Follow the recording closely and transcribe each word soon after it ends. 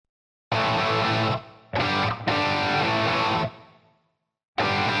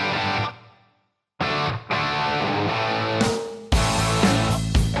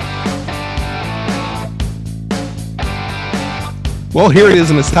Well, here it is,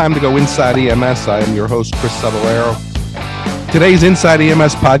 and it's time to go Inside EMS. I am your host, Chris Cebollero. Today's Inside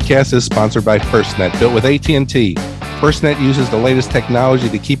EMS podcast is sponsored by FirstNet, built with AT&T. FirstNet uses the latest technology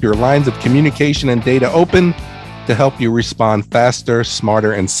to keep your lines of communication and data open to help you respond faster,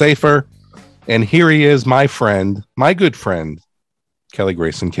 smarter, and safer. And here he is, my friend, my good friend, Kelly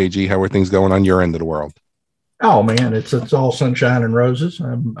Grayson. KG, how are things going on your end of the world? Oh man, it's all sunshine and roses.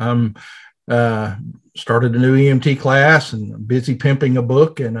 I'm started a new EMT class and busy pimping a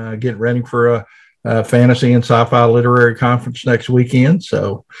book and getting ready for a fantasy and sci-fi literary conference next weekend.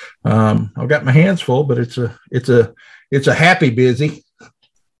 So I've got my hands full, but it's a happy busy.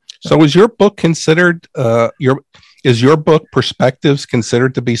 So is your book considered is your book Perspectives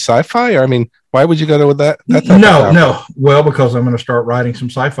considered to be sci-fi? Or, I mean, why would you go with that? No. Well, because I'm going to start writing some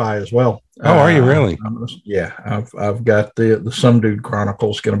sci-fi as well. Oh, are you really? I've got the Some Dude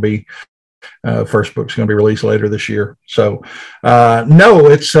Chronicles going to be. First book's going to be released later this year. So, no,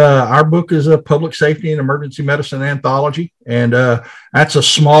 it's our book is a public safety and emergency medicine anthology, and that's a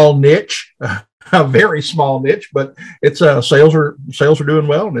small niche, a very small niche, but it's sales are doing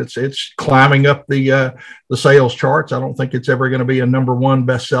well, and it's climbing up the sales charts. I don't think it's ever going to be a number one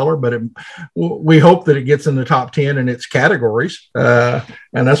bestseller, but we hope that it gets in the top 10 in its categories, and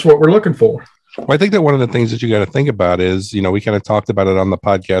that's what we're looking for. Well, I think that one of the things that you got to think about is, we kind of talked about it on the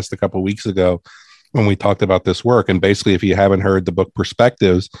podcast a couple of weeks ago when we talked about this work. And basically, if you haven't heard, the book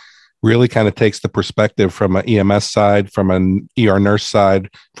Perspectives really kind of takes the perspective from an EMS side, from an ER nurse side,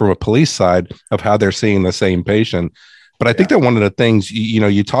 from a police side of how they're seeing the same patient. But I think that one of the things,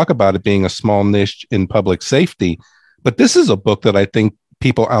 you talk about it being a small niche in public safety, but this is a book that I think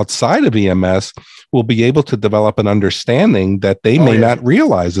people outside of EMS will be able to develop an understanding that they may not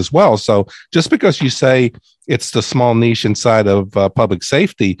realize as well. So just because you say it's the small niche inside of public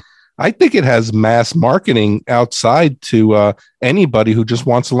safety, I think it has mass marketing outside to anybody who just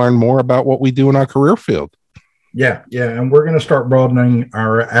wants to learn more about what we do in our career field. Yeah. And we're going to start broadening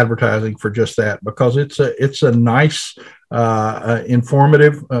our advertising for just that, because it's a nice,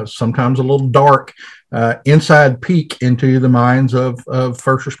 informative, sometimes a little dark, inside peek into the minds of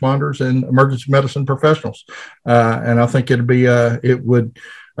first responders and emergency medicine professionals. And I think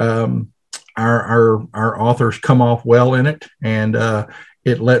our authors come off well in it, and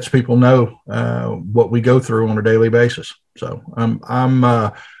it lets people know what we go through on a daily basis. So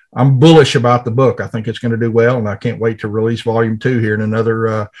I'm bullish about the book. I think it's going to do well, and I can't wait to release volume 2 here in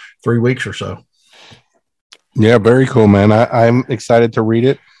another 3 weeks or so. Yeah, very cool, man. I'm excited to read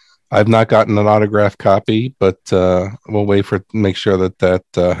it. I've not gotten an autographed copy, but we'll wait make sure that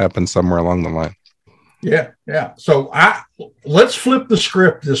happens somewhere along the line. Yeah. So let's flip the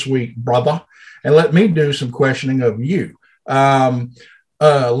script this week, brother, and let me do some questioning of you.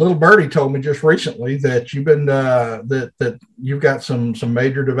 Little birdie told me just recently that you've been that you've got some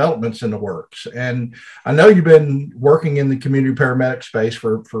major developments in the works, and I know you've been working in the community paramedic space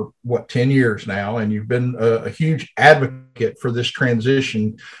for 10 years now, and you've been a huge advocate for this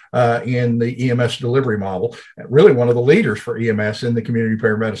transition in the EMS delivery model. Really, one of the leaders for EMS in the community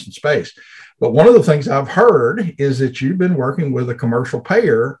paramedicine space. But one of the things I've heard is that you've been working with a commercial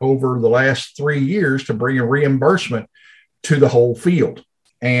payer over the last 3 years to bring a reimbursement to the whole field.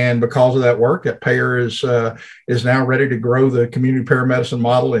 And because of that work, that payer is now ready to grow the community paramedicine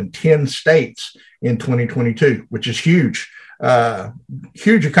model in 10 states in 2022, which is huge.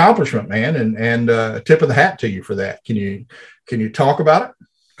 Huge accomplishment, man, and tip of the hat to you for that. Can you talk about it?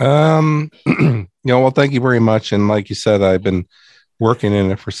 Well, thank you very much. And like you said, I've been working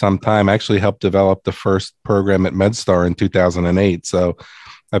in it for some time. I actually helped develop the first program at MedStar in 2008. So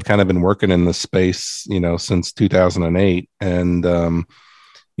I've kind of been working in this space, since 2008. And,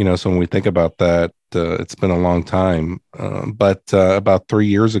 so when we think about that, it's been a long time. But about 3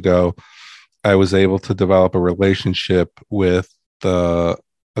 years ago, I was able to develop a relationship with a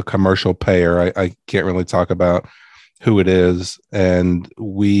commercial payer. I can't really talk about who it is. And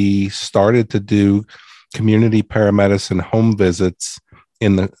we started to do community paramedicine home visits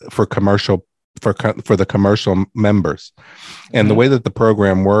for the commercial members. And the way that the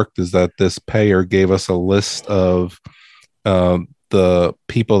program worked is that this payer gave us a list of the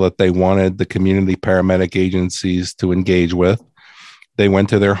people that they wanted the community paramedic agencies to engage with. They went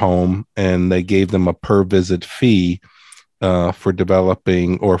to their home and they gave them a per visit fee for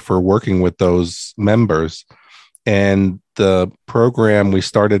developing or for working with those members. And the program, we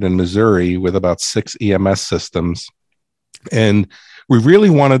started in Missouri with about 6 EMS systems. And we really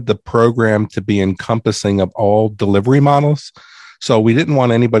wanted the program to be encompassing of all delivery models. So we didn't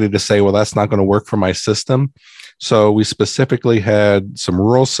want anybody to say, well, that's not going to work for my system. So we specifically had some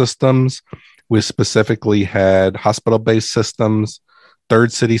rural systems. We specifically had hospital-based systems,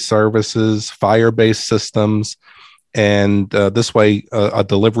 third city services, fire-based systems. And this way, a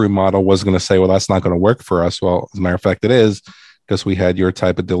delivery model was going to say, well, that's not going to work for us. Well, as a matter of fact, it is, because we had your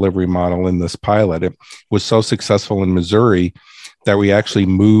type of delivery model in this pilot. It was so successful in Missouri that we actually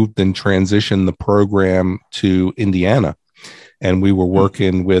moved and transitioned the program to Indiana. And we were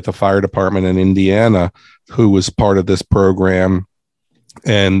working with a fire department in Indiana who was part of this program,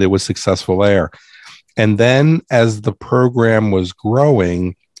 and it was successful there. And then as the program was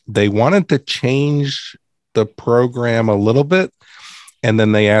growing, they wanted to change the program a little bit. And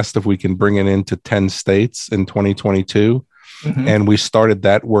then they asked if we can bring it into 10 states in 2022. Mm-hmm. And we started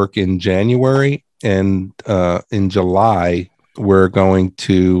that work in January. And in July, we're going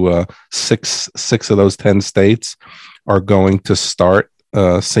to six of those 10 states are going to start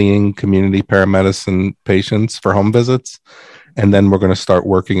seeing community paramedicine patients for home visits. And then we're going to start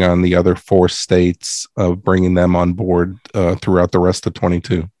working on the other 4 states of bringing them on board throughout the rest of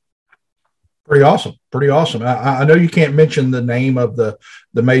 22. Pretty awesome. Pretty awesome. I know you can't mention the name of the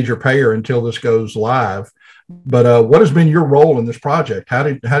major payer until this goes live, but what has been your role in this project? How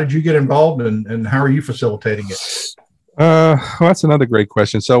did you get involved, and how are you facilitating it? Well, that's another great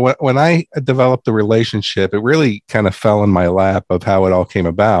question. So when I developed the relationship, it really kind of fell in my lap of how it all came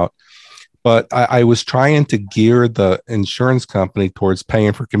about. But I was trying to gear the insurance company towards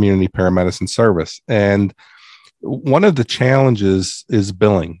paying for community paramedicine service. And one of the challenges is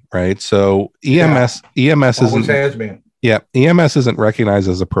billing, right? So EMS has been. Yeah, EMS isn't recognized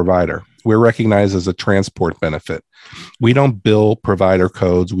as a provider. We're recognized as a transport benefit. We don't bill provider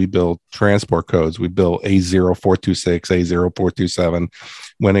codes. We bill transport codes. We bill A0426, A0427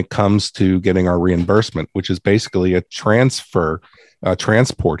 when it comes to getting our reimbursement, which is basically a transport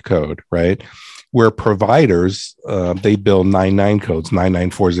code, right? Where providers, they bill 99 codes,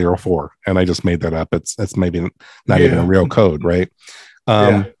 99404. And I just made that up. It's maybe not even a real code, right?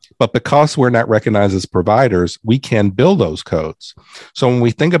 But because we're not recognized as providers, we can bill those codes. So when we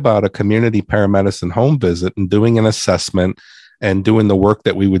think about a community paramedicine home visit and doing an assessment and doing the work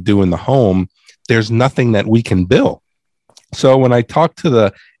that we would do in the home, there's nothing that we can bill. So when I talked to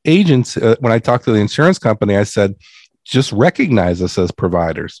the agents, when I talked to the insurance company, I said, just recognize us as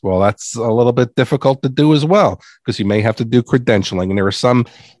providers. Well, that's a little bit difficult to do as well, because you may have to do credentialing, and there are some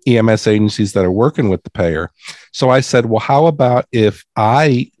EMS agencies that are working with the payer. So I said, well, how about if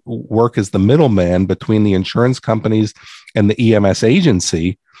I work as the middleman between the insurance companies and the EMS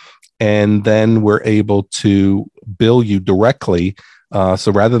agency, and then we're able to bill you directly.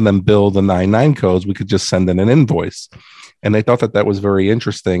 So rather than bill the 99 codes, we could just send in an invoice. And they thought that was very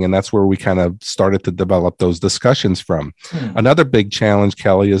interesting. And that's where we kind of started to develop those discussions from. Another big challenge,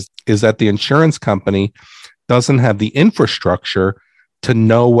 Kelly, is that the insurance company doesn't have the infrastructure to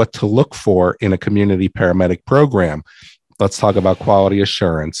know what to look for in a community paramedic program. Let's talk about quality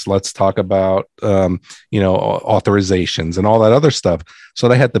assurance. Let's talk about, authorizations and all that other stuff. So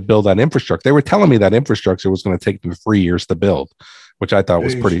they had to build that infrastructure. They were telling me that infrastructure was going to take them 3 years to build, which I thought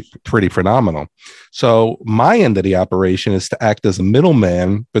was pretty phenomenal. So my end of the operation is to act as a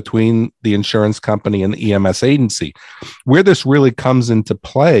middleman between the insurance company and the EMS agency. Where this really comes into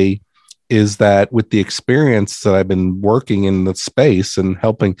play is that with the experience that I've been working in the space and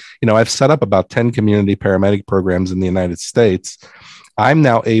helping, I've set up about 10 community paramedic programs in the United States. I'm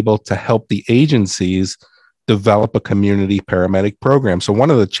now able to help the agencies develop a community paramedic program. So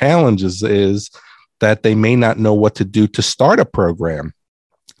one of the challenges is that they may not know what to do to start a program.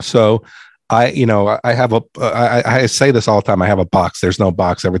 So I say this all the time. I have a box. There's no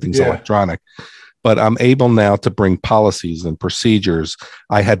box. Everything's electronic. But I'm able now to bring policies and procedures.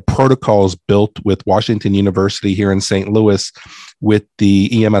 I had protocols built with Washington University here in St. Louis with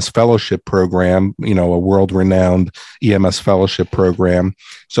the EMS fellowship program, a world-renowned EMS fellowship program.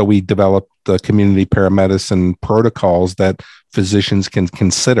 So we developed the community paramedicine protocols that physicians can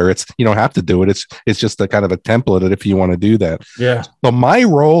consider. You don't have to do it. It's just a kind of a template if you want to do that. Yeah. So my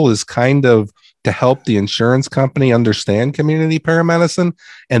role is kind of to help the insurance company understand community paramedicine,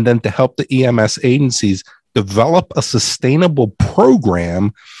 and then to help the EMS agencies develop a sustainable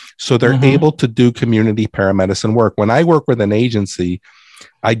program so they're able to do community paramedicine work. When I work with an agency,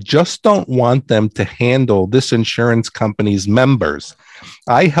 I just don't want them to handle this insurance company's members.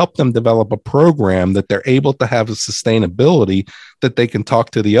 I help them develop a program that they're able to have a sustainability, that they can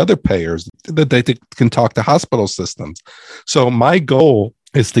talk to the other payers, that they can talk to hospital systems. So my goal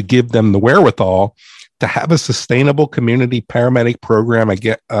is to give them the wherewithal to have a sustainable community paramedic program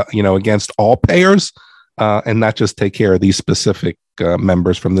against all payers, and not just take care of these specific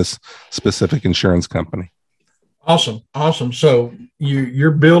members from this specific insurance company. Awesome. So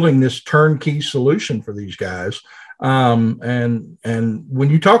you're building this turnkey solution for these guys. And when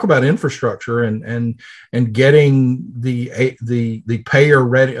you talk about infrastructure and getting the payer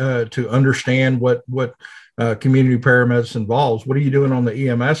ready to understand what community paramedicine involves, what are you doing on the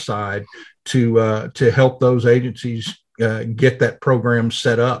EMS side to help those agencies get that program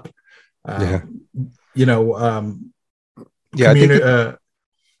set up? Yeah. You know, Yeah.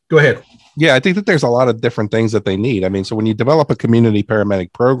 Go ahead. Yeah, I think that there's a lot of different things that they need. I mean, so when you develop a community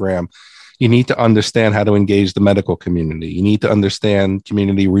paramedic program, you need to understand how to engage the medical community. You need to understand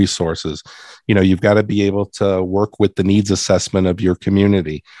community resources. You've got to be able to work with the needs assessment of your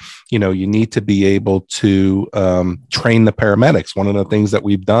community. You need to be able to train the paramedics. One of the things that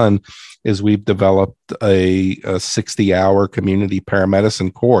we've done is we've developed a 60-hour community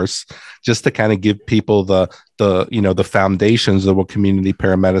paramedicine course just to kind of give people the foundations of what community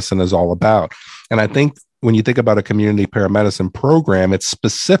paramedicine is all about. And I think when you think about a community paramedicine program, it's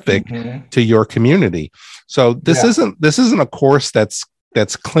specific to your community. So this isn't a course that's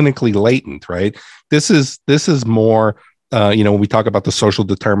clinically latent, right? This is more when we talk about the social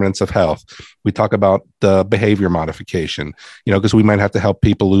determinants of health, we talk about the behavior modification, because we might have to help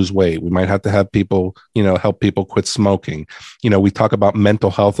people lose weight. We might have to have people, help people quit smoking. We talk about mental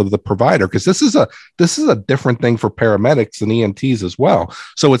health of the provider, because this is a different thing for paramedics and EMTs as well.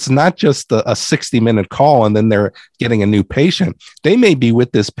 So it's not just a 60-minute call and then they're getting a new patient. They may be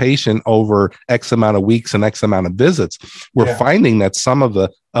with this patient over X amount of weeks and X amount of visits. We're finding that some of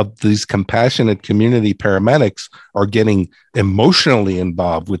these compassionate community paramedics are getting emotionally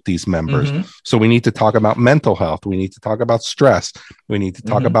involved with these members. So we need to talk about mental health. We need to talk about stress. We need to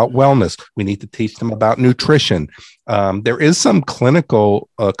talk about wellness. We need to teach them about nutrition. There is some clinical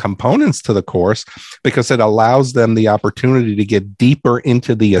components to the course because it allows them the opportunity to get deeper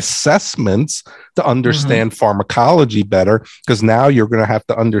into the assessments to understand pharmacology better, because now you're going to have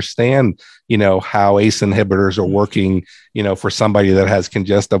to understand, how ACE inhibitors are working, for somebody that has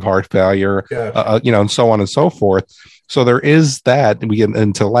congestive heart failure, and so on and so forth. So there is that. We get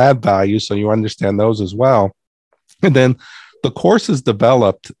into lab values, so you understand those as well. And then the course is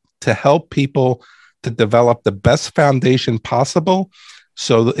developed to help people to develop the best foundation possible.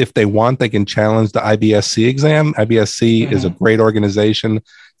 So if they want, they can challenge the IBSC exam. IBSC is a great organization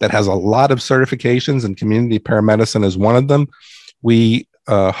that has a lot of certifications, and community paramedicine is one of them. We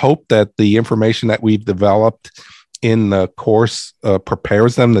hope that the information that we've developed in the course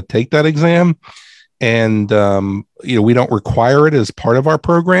prepares them to take that exam. And, we don't require it as part of our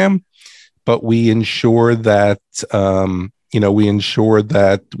program, but we ensure that, we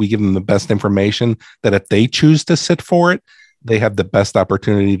give them the best information, that if they choose to sit for it, they have the best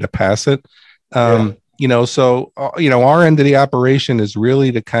opportunity to pass it. Our end of the operation is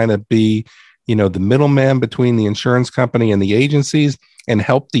really to kind of be, the middleman between the insurance company and the agencies, and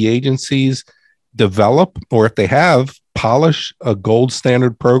help the agencies develop, or if they have, polish a gold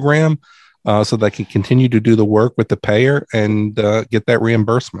standard program so they can continue to do the work with the payer and get that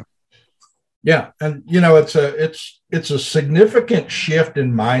reimbursement. Yeah. And, it's a significant shift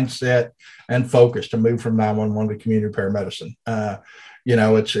in mindset and focus to move from 911 to community paramedicine. I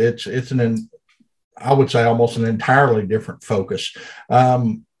would say almost an entirely different focus.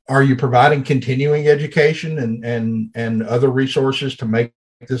 Are you providing continuing education and other resources to make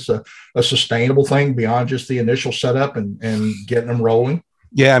this a sustainable thing beyond just the initial setup and getting them rolling?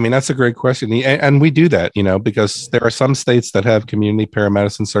 Yeah, I mean, that's a great question. And we do that, because there are some states that have community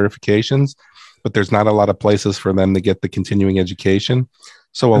paramedicine certifications, but there's not a lot of places for them to get the continuing education.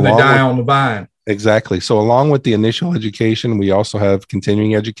 So they die on the vine. Exactly. So along with the initial education, we also have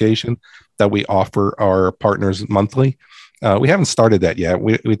continuing education that we offer our partners monthly. We haven't started that yet.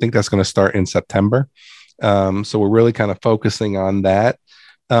 We think that's going to start in September. So we're really kind of focusing on that.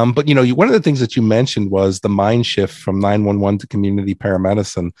 But, one of the things that you mentioned was the mind shift from 911 to community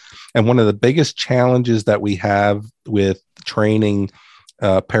paramedicine. And one of the biggest challenges that we have with training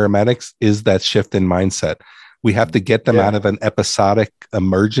paramedics is that shift in mindset. We have to get them out of an episodic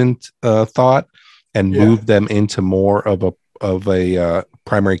emergent thought and move them into more of a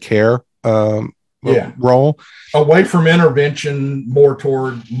primary care role. Away from intervention, more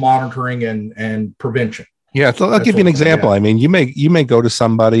toward monitoring and prevention. Yeah, so I'll give you an example. I mean, you may go to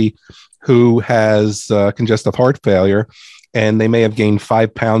somebody who has congestive heart failure, and they may have gained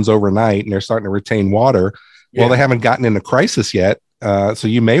 5 pounds overnight, and they're starting to retain water. Well, they haven't gotten into crisis yet, so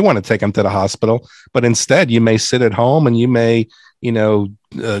you may want to take them to the hospital. But instead, you may sit at home, and you may,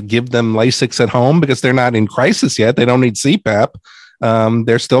 give them Lasix at home because they're not in crisis yet. They don't need CPAP.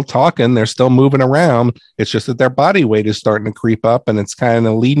 They're still talking, they're still moving around. It's just that their body weight is starting to creep up, and it's kind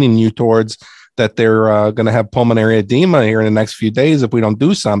of leading you towards that they're going to have pulmonary edema here in the next few days if we don't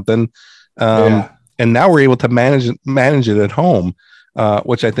do something. And now we're able to manage it at home,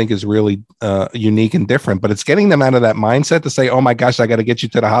 which I think is really unique and different. But it's getting them out of that mindset to say, oh my gosh, I got to get you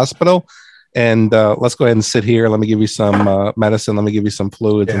to the hospital. And let's go ahead and sit here. Let me give you some medicine. Let me give you some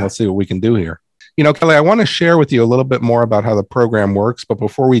fluids, and let's see what we can do here. Kelly, I want to share with you a little bit more about how the program works. But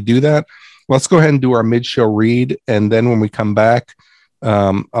before we do that, let's go ahead and do our mid-show read. And then when we come back,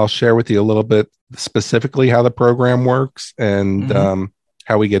 I'll share with you a little bit specifically how the program works and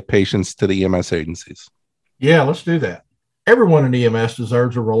how we get patients to the EMS agencies. Yeah, let's do that. Everyone in EMS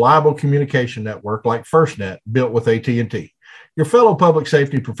deserves a reliable communication network like FirstNet built with AT&T. Your fellow public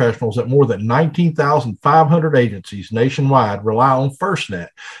safety professionals at more than 19,500 agencies nationwide rely on FirstNet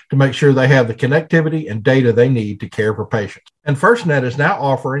to make sure they have the connectivity and data they need to care for patients. And FirstNet is now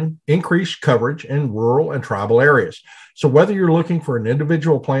offering increased coverage in rural and tribal areas. So whether you're looking for an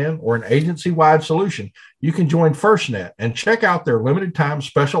individual plan or an agency-wide solution, you can join FirstNet and check out their limited time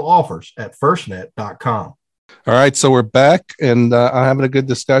special offers at firstnet.com. All right, so we're back, and I'm having a good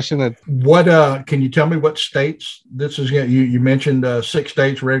discussion. What can you tell me what states this is? You mentioned 6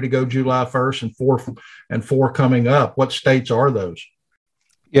 states ready to go July 1st and four coming up. What states are those?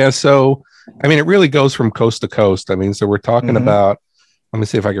 Yeah, so I mean, it really goes from coast to coast. I mean, so we're talking about. Let me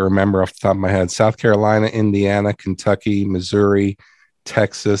see if I can remember off the top of my head: South Carolina, Indiana, Kentucky, Missouri,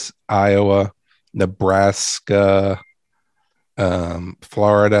 Texas, Iowa, Nebraska.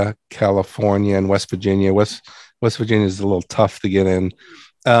 Florida, California, and West Virginia. West Virginia is a little tough to get in.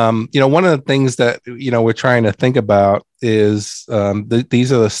 One of the things that we're trying to think about is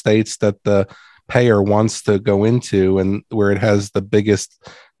these are the states that the payer wants to go into, and where it has the biggest,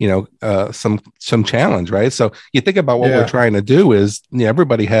 some challenge, right? So you think about what we're trying to do is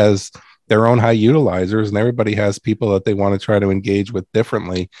everybody has their own high utilizers, and everybody has people that they want to try to engage with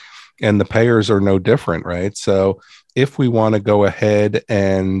differently, and the payers are no different, right? So if we want to go ahead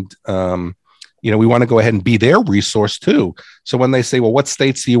and, we want to go ahead and be their resource too. So when they say, well, what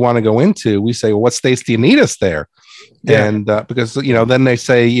states do you want to go into? We say, well, what states do you need us there? Yeah. And because, then they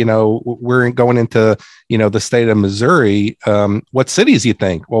say, we're going into, the state of Missouri. What cities do you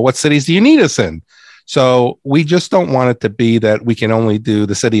think? Well, what cities do you need us in? So we just don't want it to be that we can only do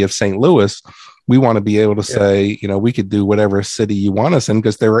the city of St. Louis. We want to be able to say, we could do whatever city you want us in,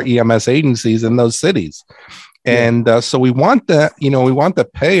 because there are EMS agencies in those cities. And so we want that, we want the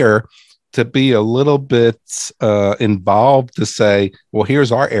payer to be a little bit involved to say, well,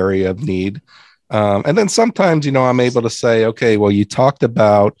 here's our area of need. And then sometimes, I'm able to say, okay, well, you talked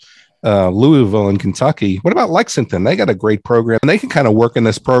about Louisville in Kentucky. What about Lexington? They got a great program, and they can kind of work in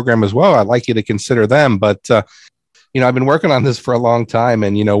this program as well. I'd like you to consider them. But, I've been working on this for a long time.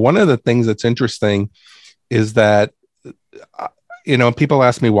 And, one of the things that's interesting is that people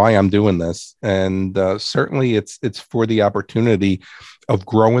ask me why I'm doing this, and certainly it's for the opportunity of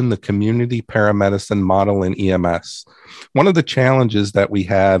growing the community paramedicine model in EMS. One of the challenges that we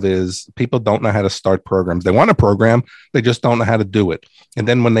have is people don't know how to start programs. They want a program, they just don't know how to do it. And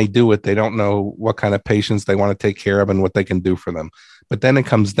then when they do it, they don't know what kind of patients they want to take care of and what they can do for them. But then it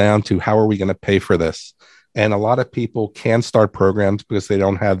comes down to, how are we going to pay for this? And a lot of people can start programs because they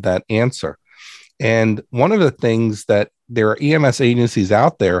don't have that answer. And one of the things that there are EMS agencies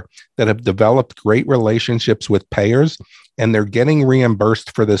out there that have developed great relationships with payers, and they're getting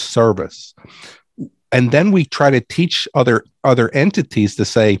reimbursed for this service. And then we try to teach other entities to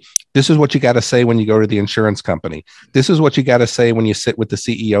say, this is what you got to say when you go to the insurance company. This is what you got to say when you sit with the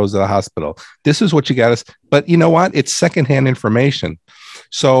CEOs of the hospital. This is what you got to, but you know what? It's secondhand information.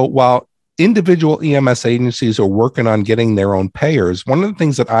 So while individual EMS agencies are working on getting their own payers, one of the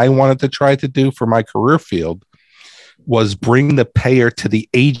things that I wanted to try to do for my career field was bring the payer to the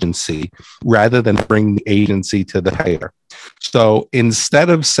agency rather than bring the agency to the payer. So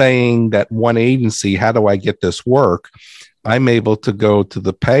instead of saying that one agency, how do I get this work? I'm able to go to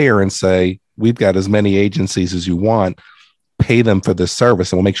the payer and say, we've got as many agencies as you want, pay them for this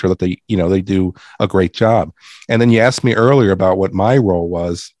service, and we'll make sure that they do a great job. And then you asked me earlier about what my role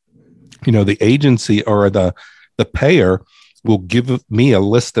was. The agency or the payer will give me a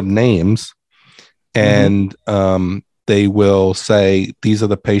list of names, and they will say, these are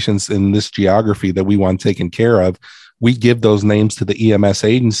the patients in this geography that we want taken care of. We give those names to the EMS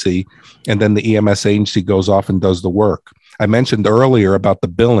agency, and then the EMS agency goes off and does the work. I mentioned earlier about the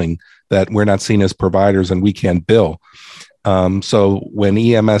billing, that we're not seen as providers and we can't bill. So when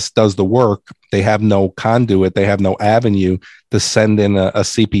EMS does the work, they have no conduit, they have no avenue to send in a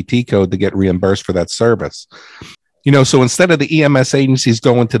CPT code to get reimbursed for that service. So instead of the EMS agencies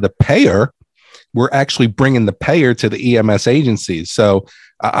going to the payer we're actually bringing the payer to the EMS agencies. So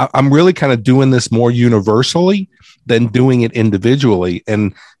I'm really kind of doing this more universally than doing it individually.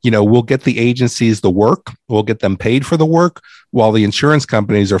 And, we'll get the agencies the work, we'll get them paid for the work, while the insurance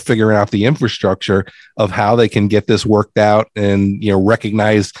companies are figuring out the infrastructure of how they can get this worked out and,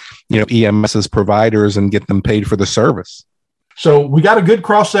 recognize, EMS as providers and get them paid for the service. So we got a good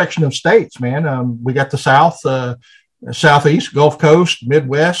cross section of states, man. We got the South, Southeast, Gulf Coast,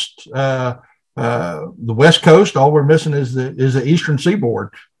 Midwest, the West Coast. All we're missing is the Eastern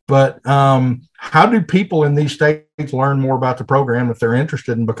Seaboard. But how do people in these states learn more about the program if they're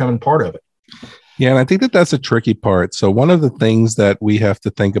interested in becoming part of it? Yeah, and I think that that's a tricky part. So one of the things that we have to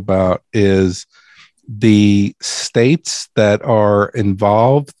think about is the states that are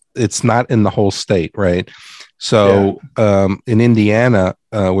involved. It's not in the whole state, right? So in Indiana,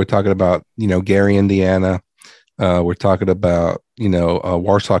 we're talking about, Gary, Indiana. We're talking about,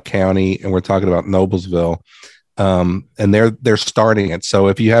 Warsaw County, and we're talking about Noblesville. And they're starting it. So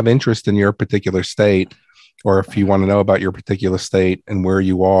if you have interest in your particular state, or if you want to know about your particular state and where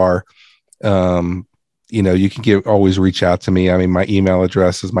you are, you can always reach out to me. I mean, my email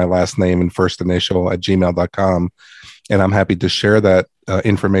address is my last name and first initial @gmail.com. And I'm happy to share that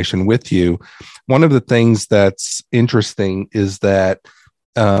information with you. One of the things that's interesting is that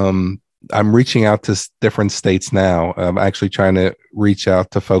I'm reaching out to different states now. I'm actually trying to reach out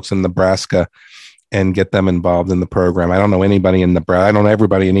to folks in Nebraska and get them involved in the program. I don't know anybody in Nebraska. I don't know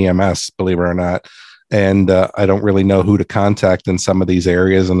everybody in EMS, believe it or not. And I don't really know who to contact in some of these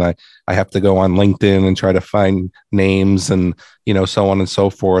areas. And I have to go on LinkedIn and try to find names and, so on and so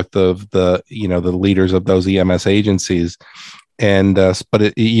forth of the leaders of those EMS agencies. And,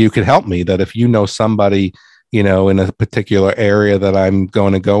 but you could help me that if you know somebody, in a particular area that I'm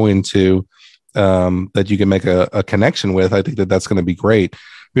going to go into, that you can make a connection with, I think that that's going to be great.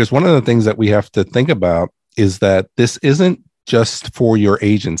 Because one of the things that we have to think about is that this isn't just for your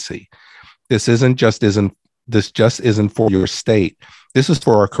agency. This just isn't for your state. This is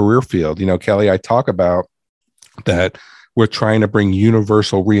for our career field. Kelly, I talk about that we're trying to bring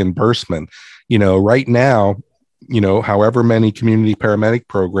universal reimbursement. Right now, however many community paramedic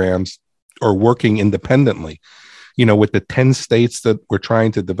programs are working independently, with the 10 states that we're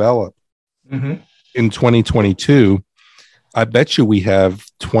trying to develop in 2022, I bet you we have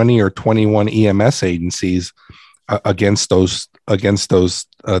 20 or 21 EMS agencies against those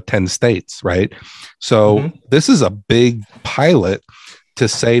 10 states, right? So this is a big pilot to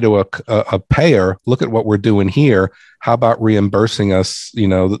say to a payer, look at what we're doing here. How about reimbursing us?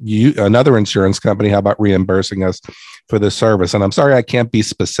 Another insurance company, how about reimbursing us for the service? And I'm sorry, I can't be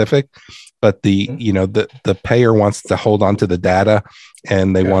specific, but the payer wants to hold on to the data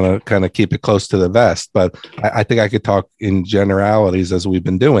and they want to kind of keep it close to the vest. But I think I could talk in generalities as we've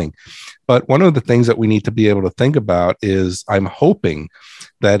been doing. But one of the things that we need to be able to think about is I'm hoping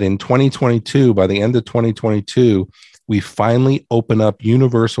that in 2022, by the end of 2022, we finally open up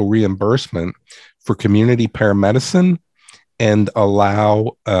universal reimbursement for community paramedicine and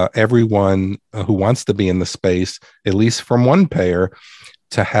allow everyone who wants to be in the space, at least from one payer,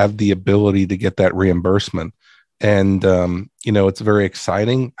 to have the ability to get that reimbursement. And, it's very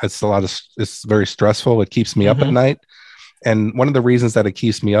exciting. It's very stressful. It keeps me up at night. And one of the reasons that it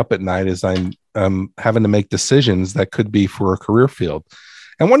keeps me up at night is I'm having to make decisions that could be for a career field.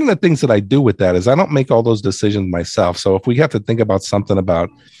 And one of the things that I do with that is I don't make all those decisions myself. So if we have to think about something about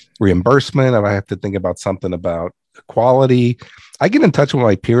reimbursement, if I have to think about something about quality, I get in touch with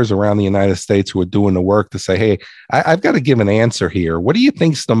my peers around the United States who are doing the work to say, hey, I've got to give an answer here. What do you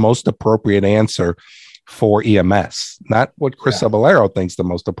think is the most appropriate answer for EMS? Not what Chris Cebollero thinks the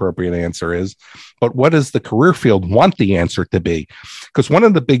most appropriate answer is, but what does the career field want the answer to be? Because one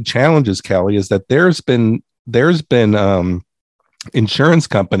of the big challenges, Kelly, is that there's been insurance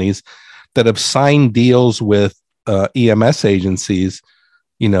companies that have signed deals with EMS agencies,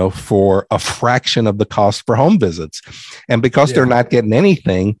 for a fraction of the cost for home visits. And because they're not getting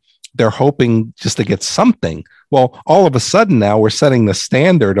anything, they're hoping just to get something. Well, all of a sudden now we're setting the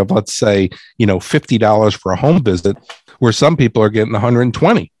standard of, let's say, $50 for a home visit, where some people are getting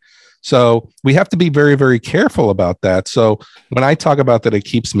 120. So we have to be very, very careful about that. So when I talk about that, it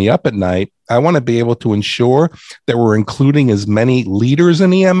keeps me up at night, I want to be able to ensure that we're including as many leaders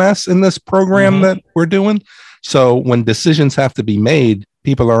in EMS in this program that we're doing. So when decisions have to be made,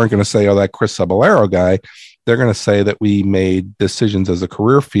 people aren't going to say, oh, that Chris Cebollero guy. They're going to say that we made decisions as a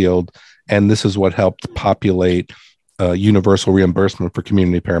career field, and this is what helped populate universal reimbursement for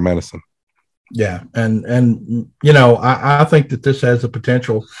community paramedicine. Yeah. And I think that this has the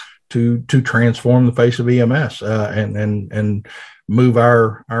potential to transform the face of EMS and move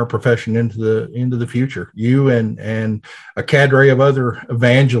our profession into the future. You and a cadre of other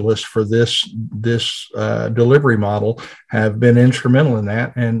evangelists for this delivery model have been instrumental in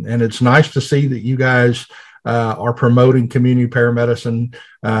that, and it's nice to see that you guys are promoting community paramedicine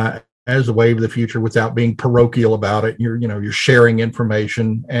as the wave of the future without being parochial about it. You're sharing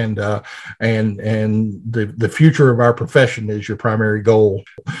information, and the future of our profession is your primary goal.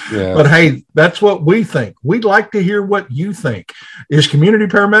 Yeah. But hey, that's what we think. We'd like to hear what you think. Is community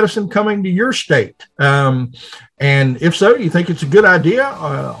paramedicine coming to your state? And if so, do you think it's a good idea,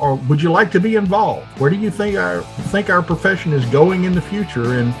 or would you like to be involved? Where do you think our profession is going in the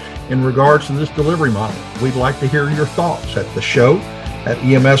future in regards to this delivery model? We'd like to hear your thoughts at the show at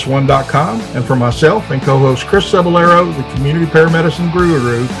ems1.com. And for myself and co-host Chris Cebollero, the Community Paramedicine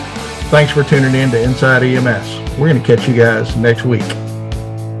Guru, thanks for tuning in to Inside EMS. We're going to catch you guys next week.